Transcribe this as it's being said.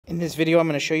In this video, I'm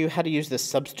going to show you how to use the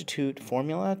substitute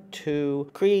formula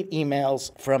to create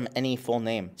emails from any full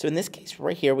name. So in this case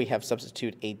right here, we have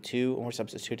substitute A2, and we're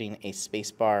substituting a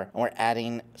spacebar, and we're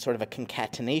adding sort of a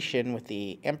concatenation with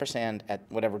the ampersand at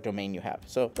whatever domain you have.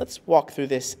 So let's walk through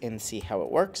this and see how it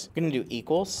works. We're going to do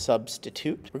equals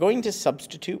substitute. We're going to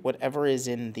substitute whatever is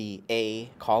in the A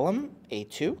column,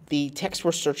 A2. The text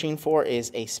we're searching for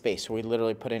is a space. So we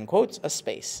literally put in quotes, a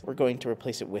space. We're going to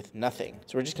replace it with nothing.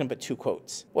 So we're just going to put two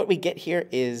quotes. What we get here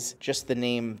is just the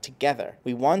name together.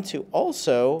 We want to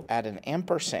also add an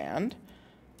ampersand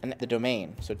and the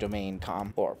domain. So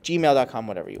domain.com or gmail.com,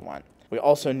 whatever you want. We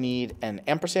also need an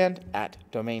ampersand at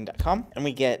domain.com, and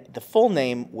we get the full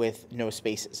name with no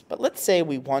spaces. But let's say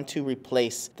we want to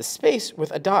replace the space with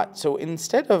a dot. So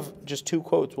instead of just two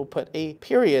quotes, we'll put a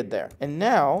period there. And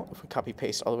now, if we copy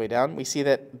paste all the way down, we see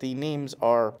that the names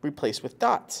are replaced with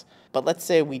dots. But let's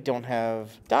say we don't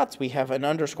have dots, we have an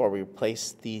underscore. We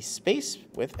replace the space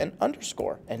with an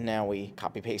underscore. And now we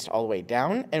copy paste all the way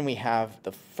down, and we have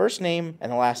the first name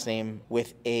and the last name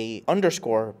with a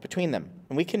underscore between them.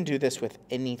 And we can do this with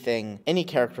anything, any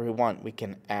character we want. We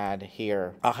can add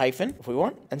here a hyphen if we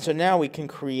want. And so now we can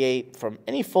create from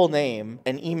any full name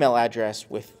an email address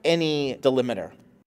with any delimiter.